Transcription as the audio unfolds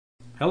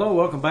Hello,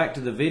 welcome back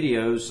to the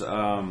videos.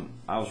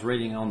 I was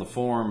reading on the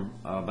forum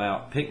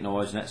about pick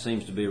noise, and that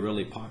seems to be a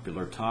really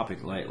popular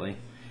topic lately.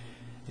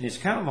 And it's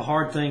kind of a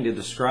hard thing to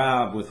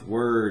describe with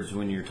words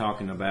when you're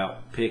talking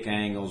about pick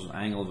angles,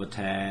 angle of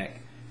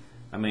attack.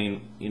 I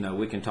mean, you know,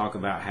 we can talk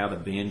about how to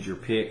bend your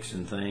picks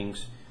and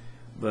things,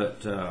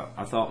 but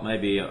I thought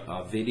maybe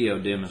a video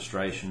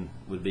demonstration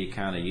would be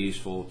kind of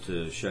useful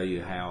to show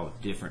you how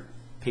different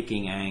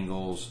picking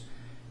angles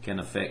can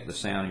affect the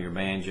sound of your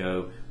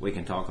banjo. We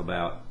can talk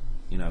about,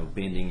 you know,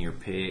 bending your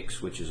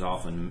picks, which is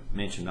often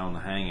mentioned on the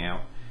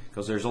Hangout,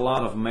 because there's a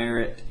lot of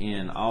merit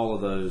in all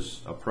of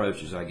those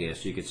approaches. I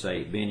guess you could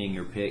say bending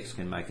your picks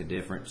can make a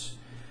difference,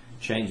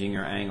 changing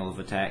your angle of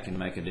attack can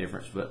make a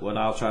difference, but what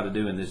I'll try to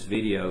do in this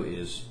video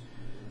is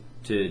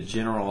to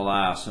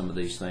generalize some of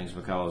these things,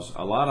 because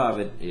a lot of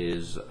it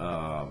is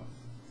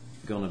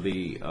going to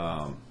be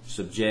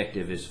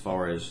subjective, as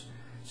far as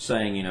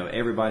saying, you know,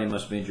 everybody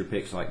must bend your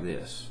picks like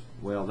this.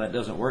 Well, that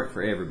doesn't work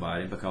for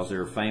everybody, because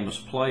there are famous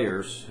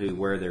players who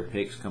wear their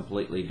picks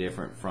completely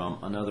different from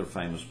another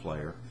famous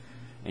player,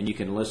 and you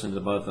can listen to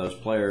both those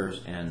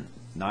players and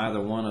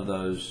neither one of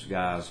those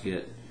guys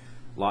get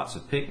lots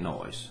of pick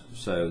noise.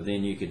 So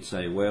then you could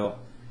say, well,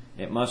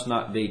 it must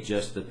not be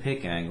just the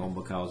pick angle,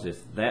 because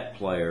if that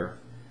player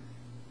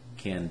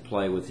can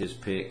play with his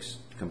picks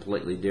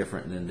completely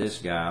different than this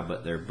guy,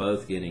 but they're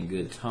both getting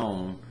good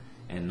tone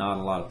and not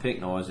a lot of pick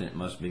noise, then it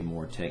must be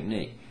more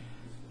technique.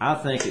 I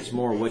think it's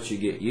more what you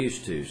get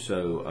used to.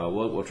 So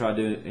what we'll try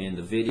to do in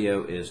the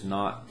video is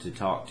not to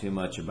talk too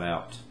much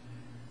about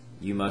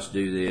you must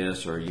do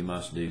this or you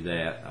must do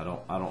that.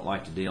 I don't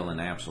like to deal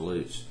in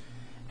absolutes.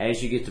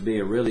 As you get to be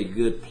a really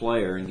good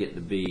player and get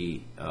to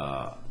be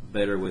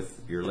better with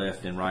your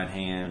left and right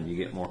hand, you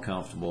get more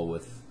comfortable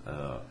with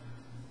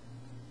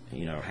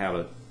you know, how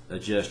to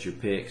adjust your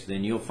picks,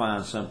 then you'll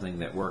find something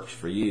that works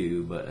for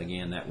you, but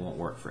again, that won't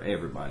work for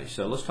everybody.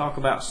 So let's talk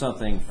about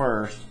something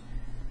first,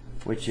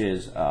 which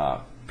is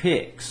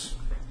picks.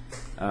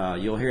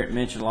 You'll hear it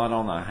mentioned a lot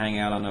on the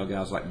Hangout. I know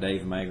guys like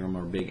Dave Magrum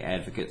are big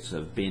advocates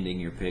of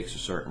bending your picks a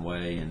certain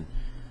way, and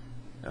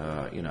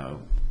you know,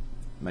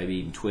 maybe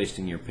even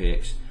twisting your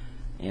picks.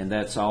 And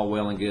that's all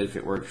well and good if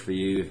it works for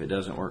you. If it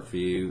doesn't work for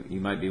you, you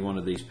might be one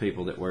of these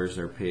people that wears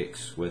their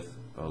picks with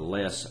a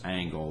less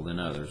angle than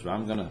others. But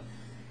I'm going to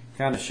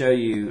kind of show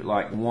you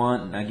like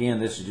one. Again,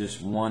 this is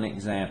just one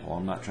example.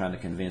 I'm not trying to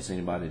convince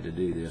anybody to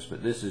do this,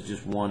 but this is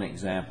just one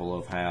example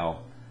of how,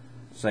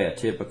 say, a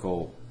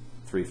typical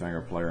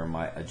three-finger player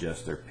might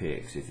adjust their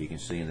picks. If you can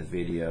see in the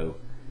video,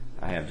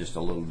 I have just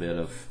a little bit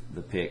of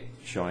the pick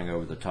showing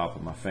over the top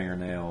of my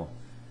fingernail.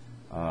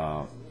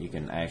 You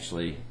can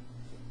actually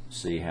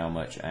see how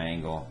much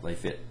angle they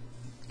fit,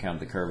 kind of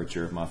the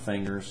curvature of my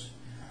fingers.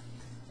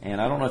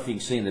 And I don't know if you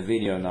can see in the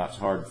video, it's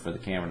hard for the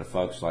camera to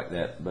focus like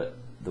that, but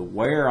the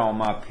wear on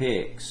my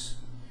picks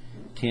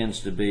tends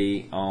to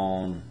be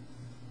on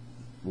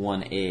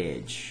one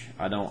edge.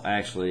 I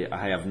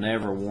have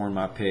never worn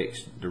my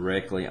picks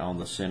directly on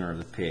the center of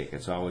the pick.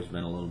 It's always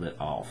been a little bit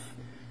off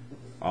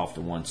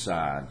to one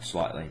side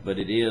slightly, but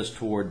it is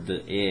toward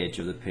the edge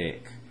of the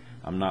pick.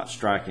 I'm not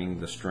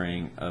striking the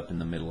string up in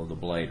the middle of the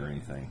blade or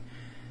anything.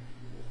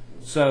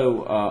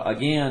 So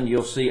again,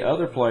 you'll see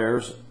other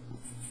players,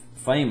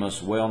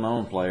 famous,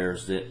 well-known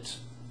players, that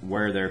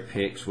wear their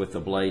picks with the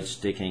blade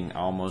sticking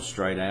almost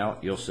straight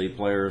out. You'll see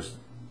players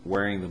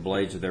wearing the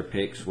blades of their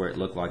picks where it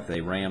looked like they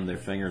rammed their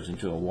fingers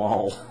into a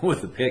wall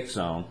with the picks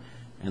on,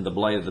 and the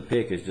blade of the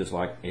pick is just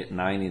like at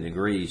 90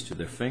 degrees to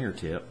their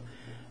fingertip.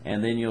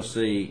 And then you'll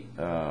see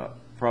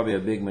probably a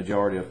big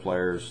majority of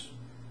players,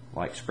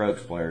 like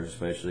strokes players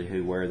especially,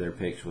 who wear their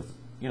picks with,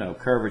 you know,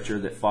 curvature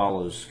that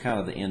follows kind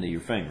of the end of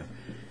your finger.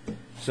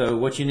 So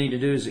what you need to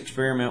do is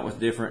experiment with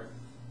different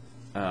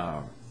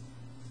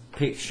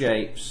pick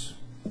shapes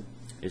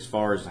as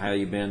far as how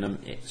you bend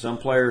them. Some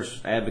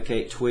players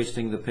advocate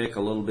twisting the pick a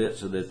little bit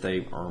so that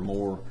they are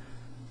more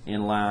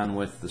in line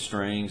with the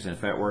strings, and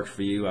if that works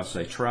for you, I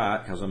say try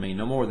it, because I mean,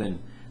 no more than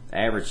the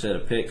average set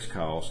of picks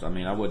cost. I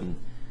mean, I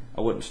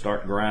wouldn't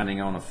start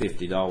grinding on a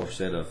 $50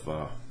 set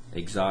of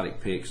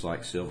exotic picks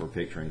like silver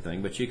picks or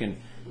anything, but you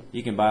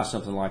can buy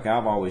something like,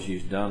 I've always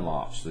used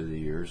Dunlops through the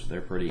years.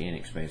 They're pretty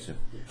inexpensive.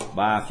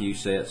 Buy a few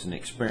sets and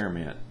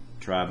experiment.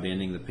 Try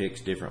bending the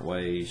picks different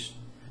ways.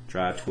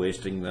 Try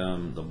twisting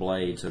the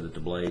blades so that the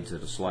blade's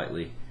at a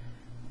slightly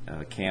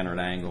cantered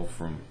angle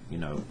from, you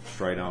know,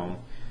 straight on.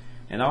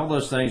 And all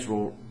those things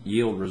will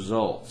yield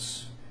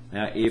results.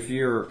 Now, if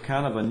you're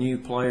kind of a new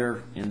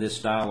player in this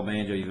style of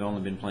banjo, you've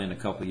only been playing a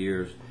couple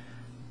years,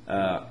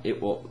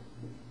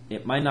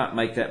 it may not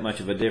make that much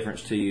of a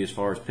difference to you as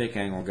far as pick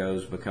angle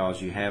goes,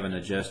 because you haven't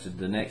adjusted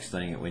the next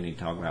thing that we need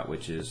to talk about,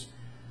 which is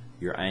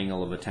your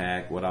angle of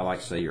attack, what I like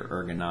to say, your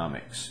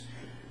ergonomics.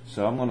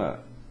 So I'm going to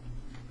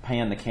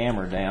pan the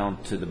camera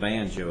down to the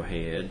banjo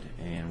head,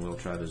 and we'll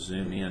try to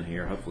zoom in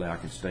here. Hopefully I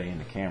can stay in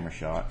the camera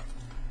shot.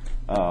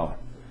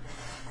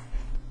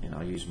 And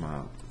I'll use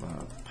my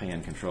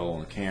pan control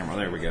on the camera.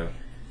 There we go.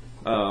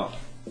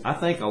 I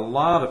think a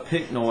lot of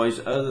pick noise,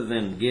 other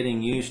than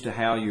getting used to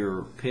how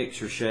your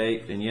picks are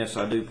shaped, and yes,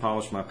 I do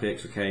polish my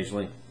picks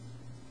occasionally,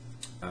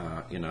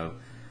 you know,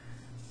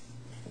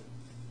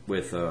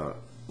 with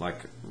like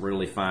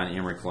really fine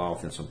emery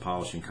cloth and some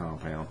polishing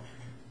compound.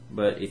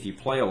 But if you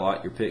play a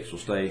lot, your picks will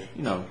stay,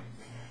 you know,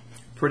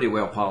 pretty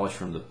well polished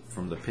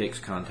from the picks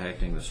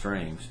contacting the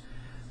strings.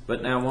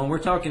 But now when we're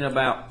talking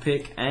about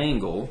pick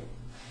angle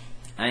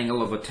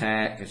of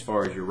attack as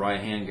far as your right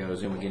hand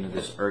goes, then we get into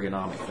this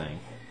ergonomic thing.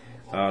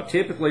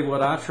 Typically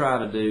what I try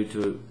to do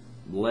to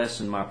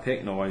lessen my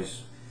pick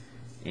noise,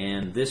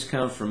 and this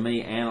comes from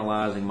me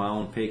analyzing my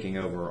own picking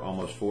over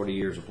almost 40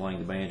 years of playing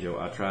the banjo,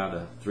 I try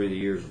to, through the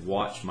years,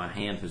 watch my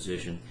hand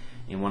position,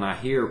 and when I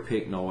hear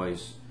pick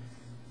noise,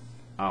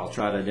 I'll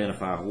try to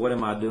identify what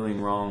am I doing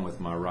wrong with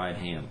my right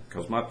hand,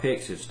 because my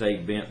picks have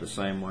stayed bent the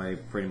same way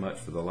pretty much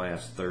for the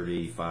last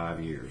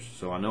 35 years.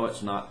 So I know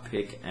it's not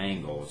pick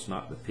angle, it's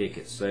not the pick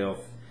itself,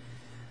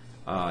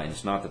 and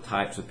it's not the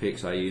types of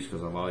picks I use,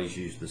 because I've always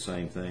used the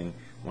same thing.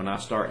 When I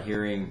start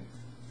hearing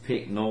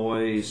pick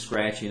noise,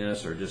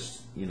 scratchiness, or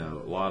just, you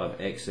know, a lot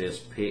of excess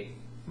pick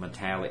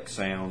metallic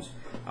sounds,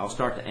 I'll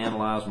start to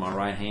analyze my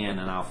right hand,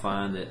 and I'll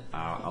find that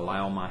I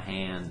allow my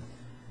hand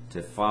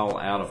to fall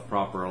out of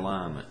proper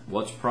alignment.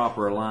 What's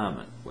proper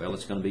alignment? Well,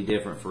 it's going to be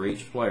different for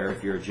each player.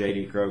 If you're a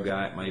J.D. Crowe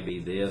guy, it may be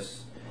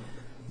this.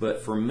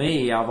 But for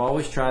me, I've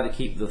always tried to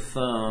keep the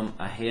thumb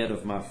ahead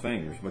of my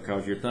fingers,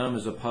 because your thumb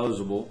is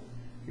opposable.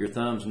 Your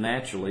thumbs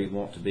naturally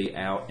want to be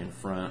out in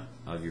front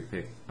of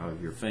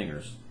your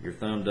fingers. Your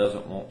thumb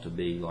doesn't want to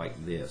be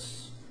like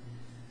this.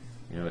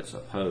 You know, it's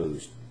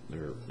opposed.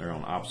 They're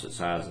on opposite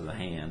sides of the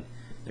hand.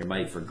 They're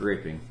made for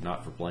gripping,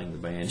 not for playing the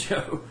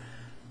banjo.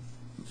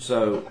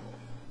 So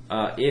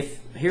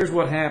here's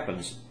what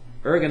happens.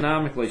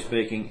 Ergonomically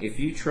speaking, if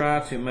you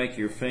try to make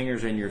your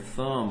fingers and your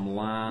thumb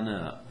line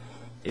up,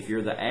 if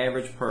you're the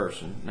average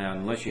person, now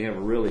unless you have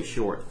a really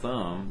short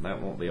thumb,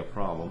 that won't be a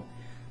problem,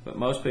 but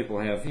most people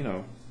have, you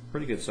know,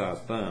 pretty good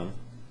sized thumb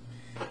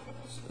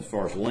as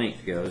far as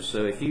length goes.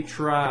 So if you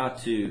try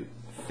to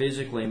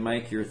physically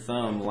make your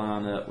thumb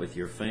line up with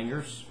your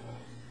fingers,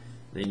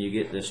 then you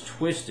get this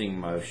twisting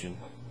motion.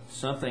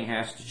 Something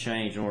has to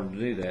change in order to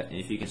do that. And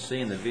if you can see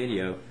in the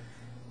video,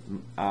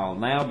 I'll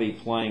now be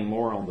playing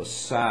more on the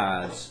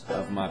sides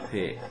of my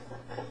pick.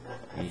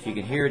 And if you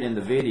can hear it in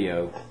the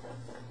video,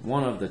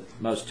 one of the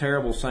most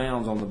terrible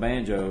sounds on the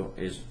banjo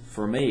is,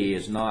 for me,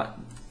 is not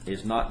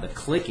the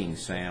clicking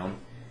sound,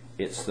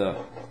 it's the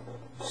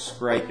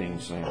scraping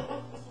sound.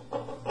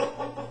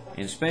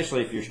 And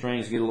especially if your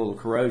strings get a little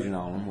corrosion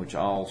on them, which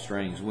all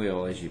strings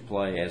will as you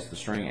play. As the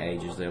string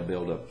ages, they'll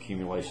build up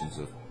accumulations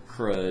of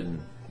crud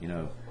and, you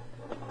know,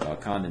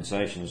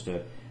 condensation and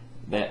stuff.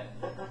 That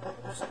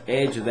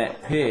edge of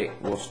that pick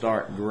will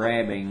start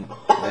grabbing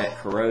that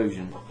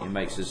corrosion and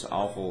makes this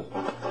awful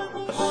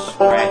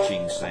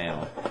scratching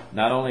sound.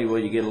 Not only will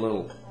you get a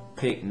little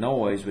pick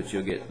noise, but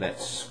you'll get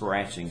that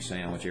scratching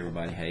sound, which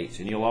everybody hates,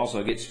 and you'll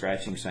also get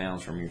scratching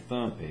sounds from your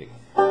thumb pick.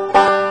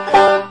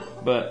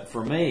 But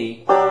for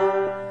me,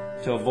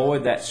 to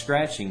avoid that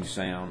scratching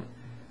sound,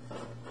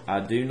 I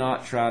do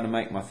not try to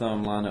make my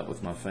thumb line up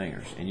with my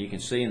fingers. And you can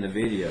see in the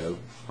video,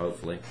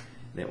 hopefully,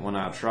 that when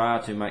I try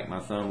to make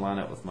my thumb line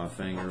up with my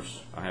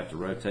fingers, I have to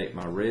rotate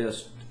my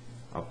wrist.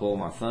 I pull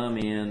my thumb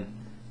in,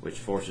 which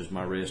forces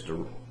my wrist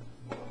to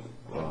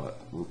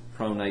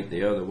pronate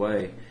the other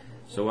way.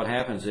 So what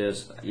happens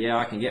is, yeah,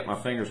 I can get my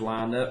fingers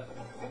lined up,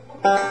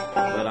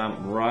 but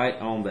I'm right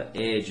on the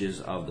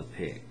edges of the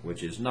pick,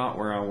 which is not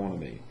where I want to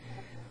be.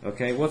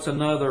 Okay, what's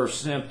another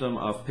symptom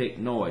of pick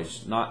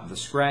noise? Not the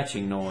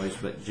scratching noise,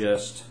 but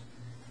just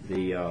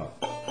the, I'll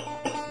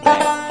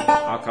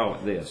call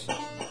it this,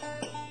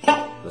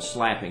 the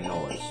slapping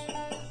noise.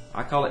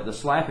 I call it the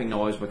slapping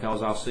noise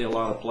because I'll see a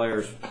lot of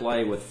players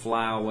play with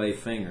flyaway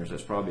fingers.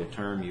 That's probably a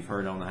term you've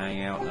heard on the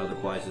Hangout and other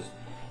places.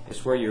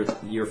 It's where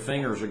your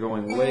fingers are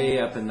going way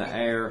up in the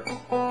air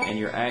and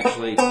you're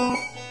actually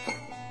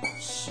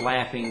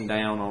slapping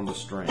down on the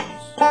strings.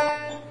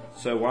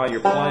 So while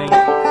you're playing,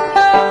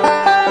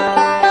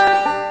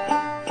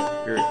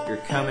 you're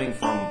coming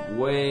from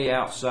way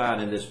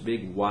outside in this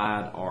big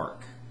wide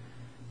arc.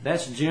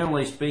 That's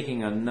generally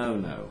speaking a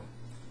no-no.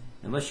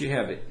 Unless you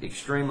have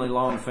extremely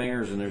long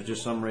fingers and there's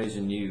just some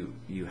reason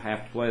you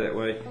have to play that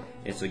way,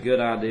 it's a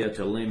good idea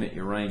to limit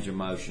your range of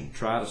motion.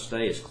 Try to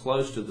stay as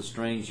close to the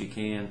strings you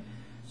can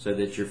so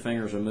that your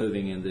fingers are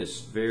moving in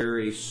this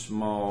very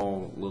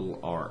small little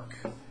arc.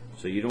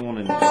 So you don't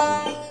want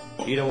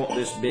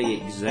this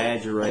big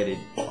exaggerated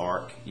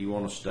arc. You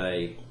want to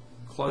stay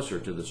closer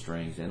to the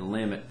strings and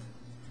limit.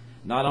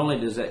 Not only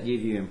does that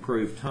give you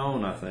improved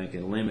tone, I think,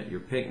 and limit your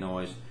pick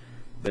noise,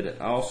 but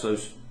it also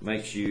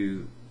makes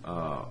you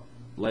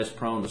less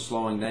prone to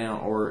slowing down,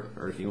 or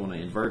if you want to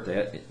invert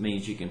that, it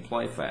means you can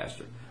play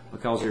faster.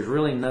 Because there's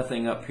really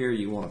nothing up here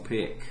you want to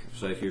pick.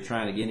 So if you're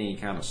trying to get any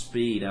kind of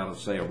speed out of,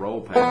 say, a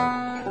roll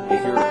pattern,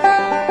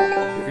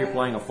 if you're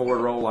playing a forward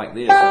roll like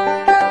this,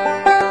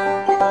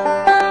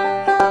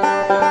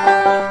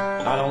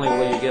 not only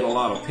will you get a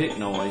lot of pick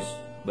noise,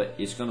 but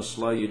it's going to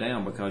slow you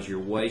down because you're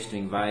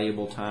wasting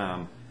valuable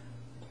time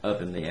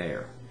up in the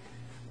air.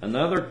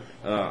 Another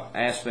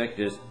aspect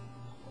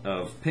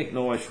of pick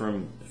noise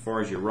from as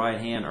far as your right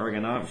hand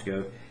ergonomics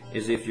go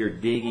is if you're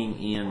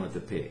digging in with the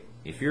pick.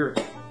 If you're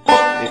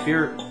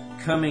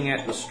coming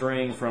at the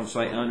string from,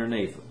 say,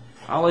 underneath,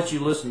 I'll let you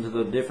listen to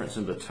the difference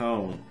in the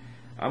tone.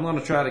 I'm going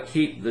to try to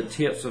keep the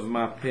tips of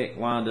my pick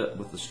lined up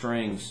with the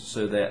strings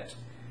so that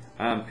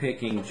I'm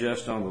picking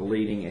just on the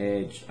leading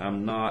edge.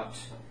 I'm not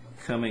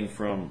coming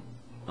from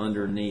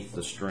underneath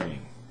the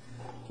string,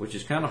 which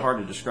is kind of hard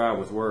to describe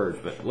with words,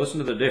 but listen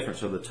to the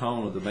difference of the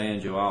tone of the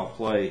banjo. I'll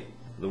play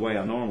the way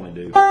I normally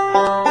do.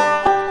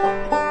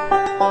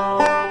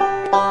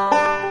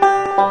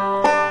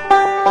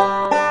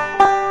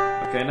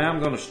 Okay, now I'm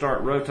going to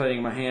start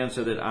rotating my hand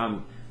so that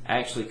I'm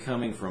actually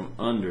coming from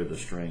under the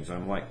strings.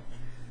 I'm like,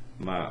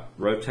 my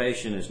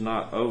rotation is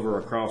not over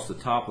across the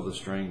top of the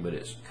string, but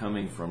it's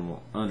coming from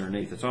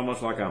underneath. It's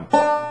almost like I'm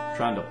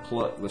trying to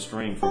pluck the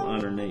string from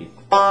underneath.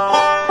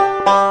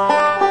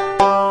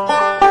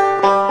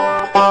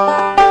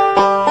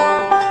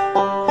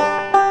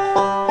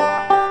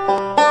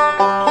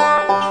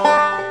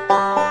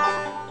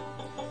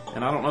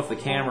 And I don't know if the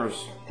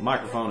camera's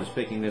microphone is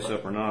picking this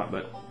up or not,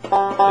 but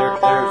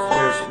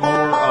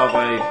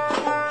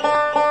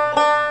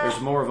there's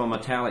more of a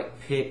metallic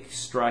pick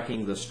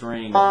striking the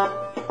string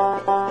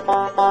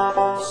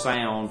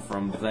sound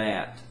from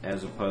that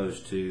as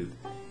opposed to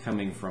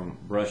coming from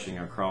brushing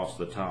across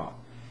the top.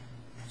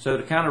 So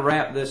to kind of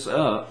wrap this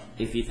up,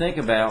 if you think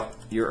about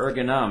your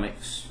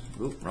ergonomics,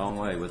 wrong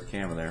way with the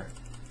camera there,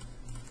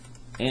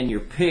 and your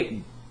pick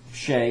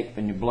shape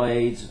and your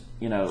blades,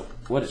 you know,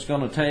 what it's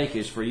going to take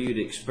is for you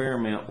to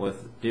experiment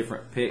with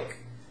different pick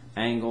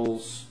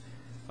angles,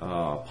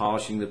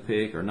 polishing the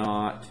pick or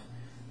not,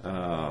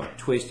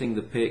 twisting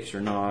the picks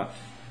or not,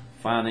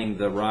 finding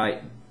the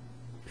right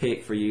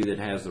pick for you that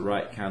has the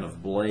right kind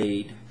of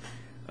blade.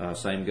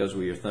 Same goes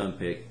with your thumb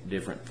pick.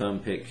 Different thumb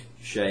pick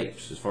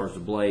shapes as far as the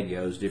blade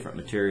goes. Different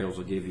materials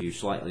will give you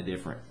slightly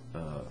different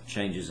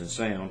changes in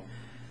sound.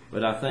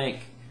 But I think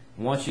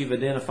once you've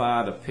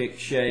identified a pick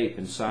shape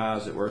and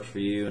size that works for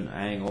you and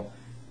angle,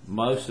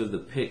 most of the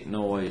pick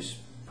noise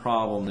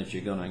problem that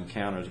you're going to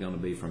encounter is going to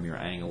be from your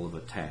angle of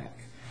attack.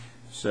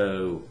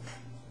 So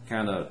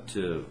kind of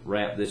to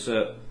wrap this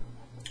up,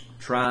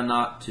 try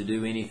not to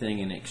do anything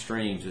in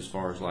extremes as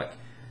far as like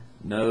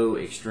no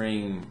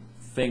extreme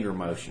finger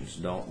motions.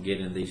 Don't get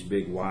in these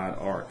big wide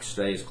arcs.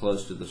 Stay as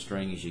close to the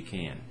string as you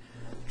can.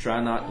 Try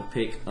not to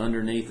pick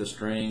underneath the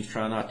strings.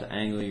 Try not to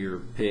angle your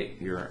pick,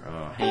 your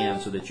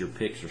hand so that your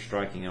picks are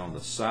striking on the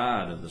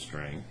side of the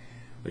string,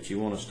 but you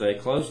want to stay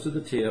close to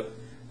the tip.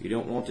 You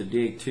don't want to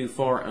dig too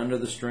far under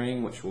the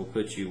string, which will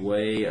put you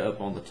way up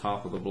on the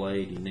top of the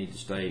blade. You need to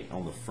stay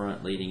on the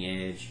front leading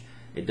edge.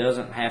 It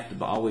doesn't have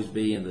to always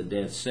be in the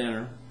dead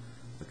center,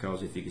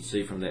 because if you can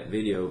see from that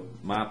video,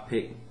 my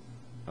pick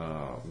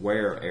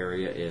wear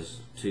area is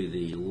to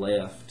the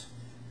left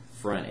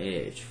front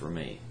edge for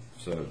me.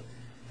 So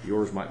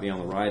yours might be on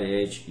the right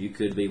edge. You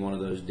could be one of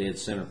those dead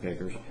center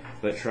pickers,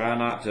 but try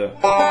not to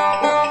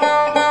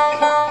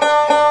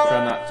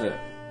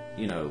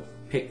you know,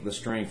 pick the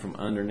string from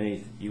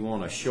underneath. You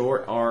want a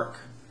short arc,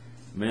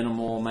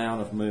 minimal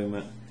amount of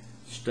movement.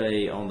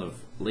 Stay on the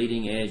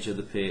leading edge of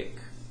the pick,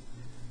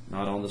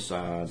 not on the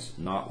sides,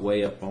 not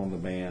way up on the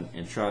band,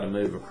 and try to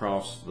move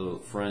across the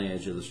front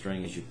edge of the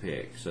string as you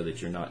pick so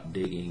that you're not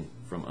digging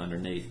from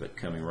underneath but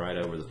coming right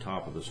over the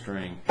top of the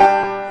string.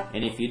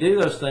 And if you do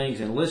those things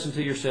and listen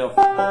to yourself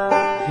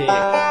pick,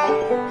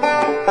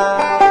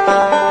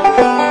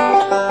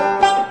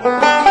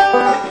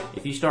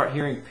 if you start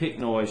hearing pick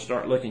noise,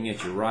 start looking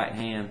at your right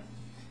hand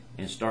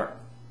and start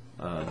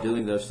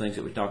doing those things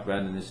that we talked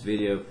about in this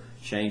video.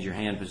 Change your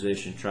hand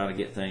position, try to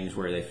get things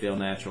where they feel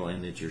natural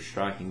and that you're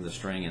striking the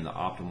string in the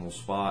optimal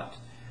spot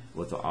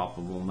with the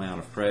optimal amount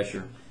of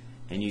pressure.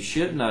 And you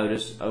should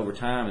notice over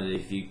time that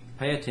if you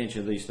pay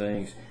attention to these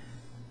things,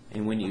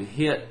 and when you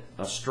hit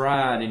a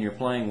stride in your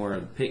playing where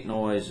the pick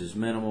noise is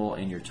minimal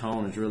and your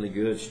tone is really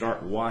good,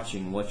 start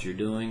watching what you're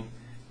doing,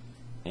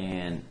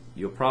 and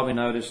you'll probably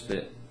notice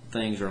that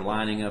things are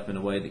lining up in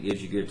a way that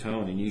gives you good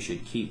tone, and you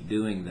should keep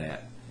doing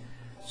that.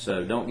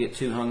 So don't get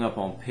too hung up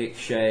on pick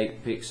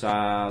shape, pick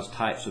size,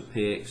 types of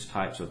picks,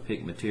 types of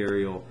pick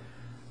material.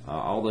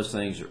 All those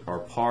things are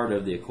part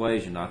of the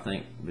equation. I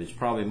think it's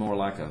probably more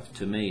like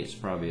to me, it's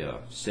probably a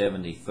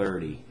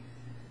 70-30,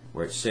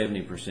 where it's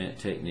 70%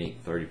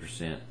 technique,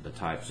 30% the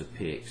types of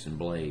picks and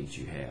blades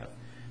you have.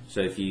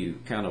 So if you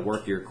kind of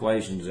work your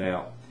equations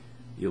out,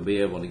 you'll be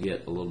able to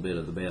get a little bit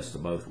of the best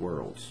of both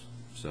worlds.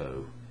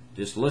 So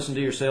just listen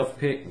to yourself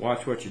pick,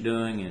 watch what you're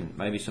doing, and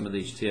maybe some of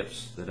these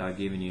tips that I've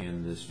given you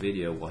in this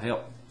video will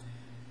help.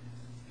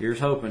 Here's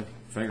hoping,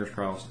 fingers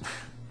crossed.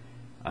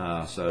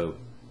 So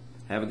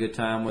have a good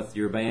time with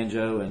your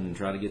banjo and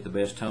try to get the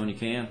best tone you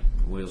can.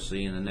 We'll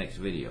see you in the next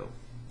video.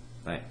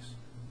 Thanks.